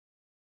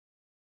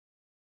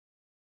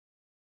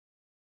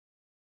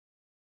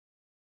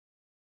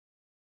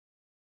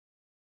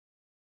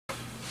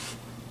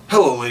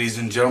Hello ladies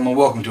and gentlemen,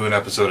 welcome to an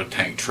episode of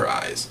Tank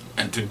Tries.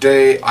 And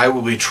today I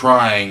will be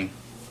trying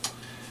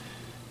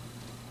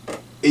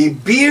a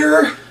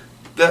beer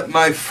that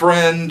my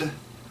friend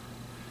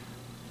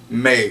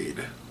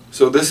made.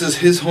 So this is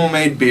his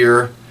homemade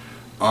beer.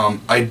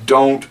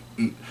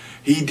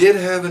 He did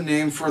have a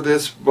name for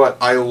this, but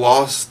I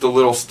lost the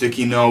little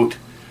sticky note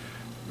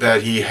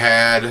that he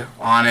had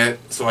on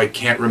it, so I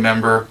can't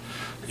remember.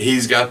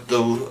 He's got a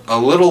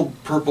little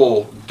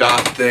purple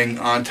dot thing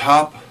on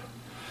top.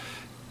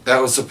 That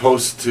was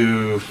supposed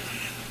to,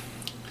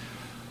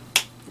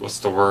 what's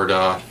the word,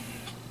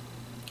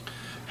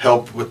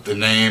 help with the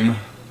name.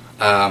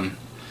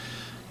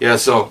 Yeah,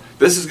 so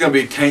this is going to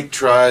be Tank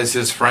Tries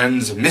his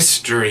friend's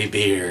mystery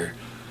beer.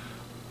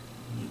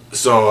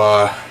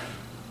 So,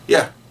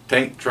 yeah,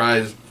 Tank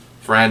Tries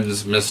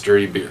friend's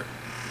mystery beer.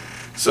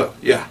 So,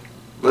 yeah,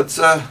 let's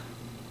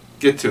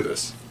get to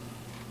this.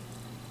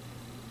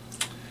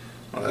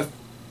 Well,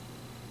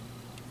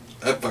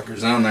 that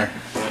fucker's on there.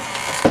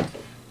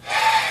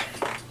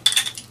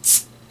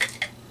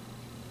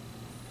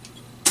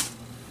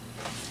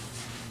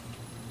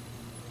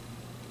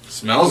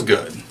 Smells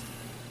good.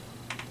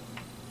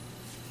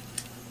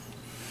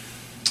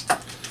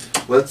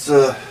 Let's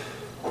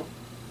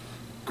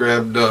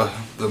grab the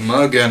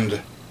mug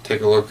and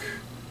take a look.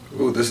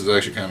 Ooh, this is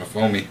actually kind of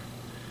foamy.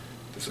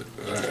 It's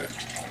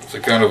a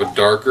kind of a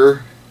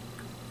darker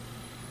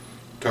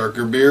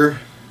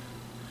beer.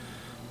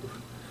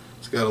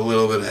 It's got a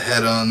little bit of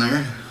head on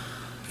there,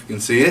 if you can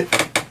see it.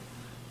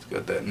 It's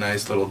got that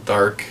nice little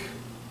dark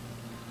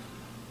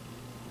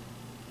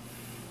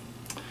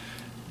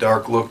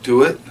look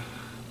to it.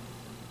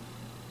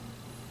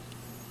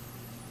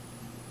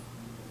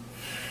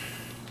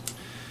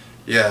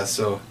 Yeah,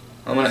 so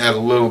I'm going to add a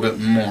little bit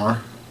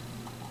more.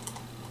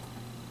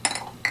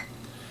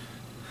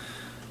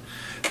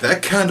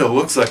 That kind of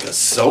looks like a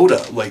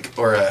soda,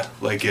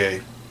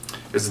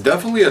 it's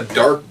definitely a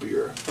dark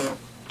beer.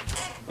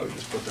 Let me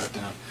just put that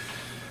down.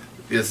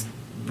 It's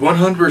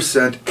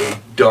 100% a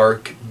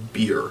dark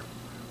beer.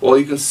 Well,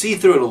 you can see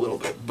through it a little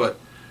bit, but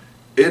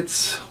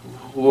it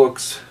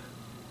looks,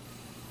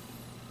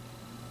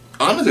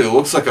 honestly, it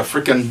looks like a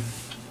freaking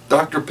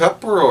Dr.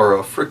 Pepper or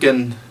a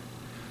freaking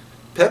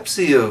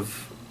Pepsi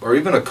or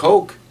even a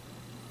Coke.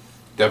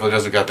 Definitely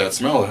doesn't got that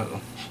smell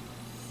though.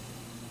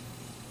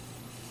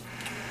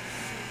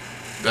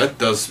 That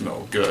does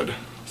smell good.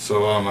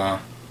 So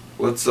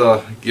let's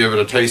give it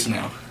a taste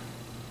now.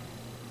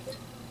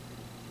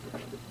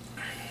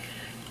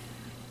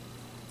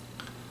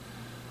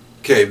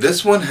 Okay,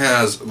 this one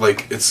has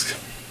it's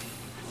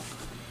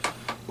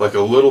like a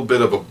little bit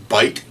of a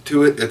bite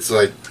to it. It's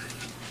like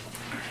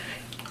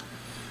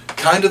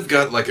kind of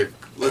got like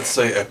let's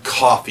say a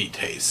coffee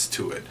taste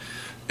to it.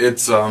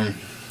 It's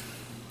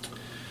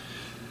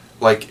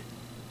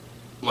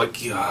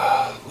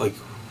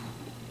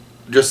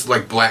just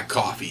like black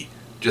coffee,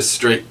 just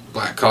straight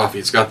black coffee.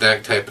 It's got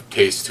that type of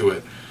taste to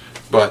it.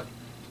 But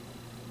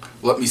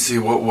let me see,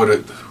 what would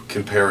it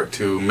compare it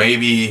to?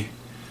 Maybe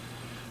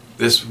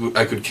this,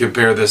 I could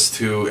compare this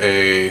to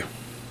a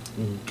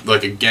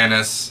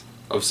Guinness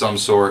of some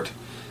sort.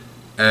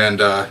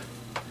 And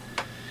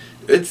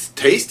it's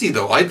tasty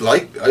though. I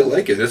like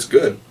it. It's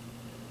good.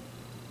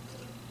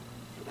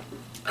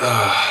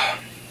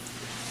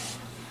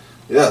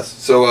 Yes.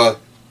 So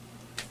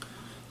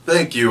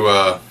thank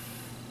you,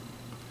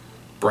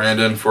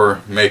 Brandon,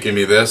 for making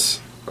me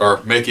this,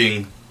 or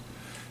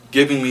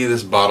giving me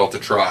this bottle to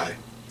try.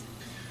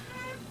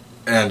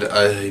 And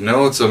I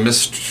know it's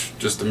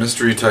just a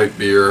mystery type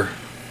beer.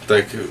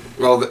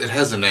 Well, it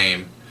has a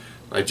name.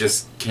 I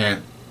just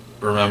can't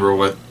remember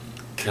what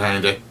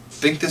kind. I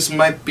think this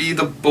might be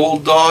the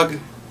Bulldog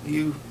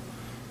you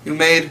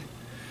made.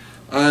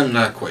 I'm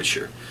not quite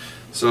sure.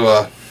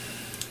 So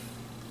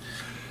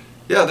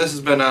yeah, this has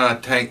been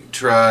Tank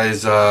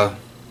Tries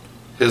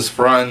his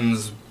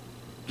friend's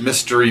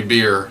mystery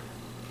beer.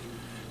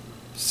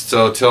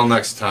 So till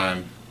next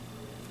time,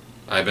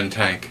 I've been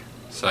Tank,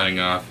 signing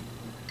off.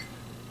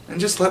 And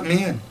just let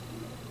me in.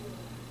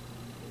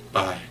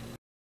 Bye.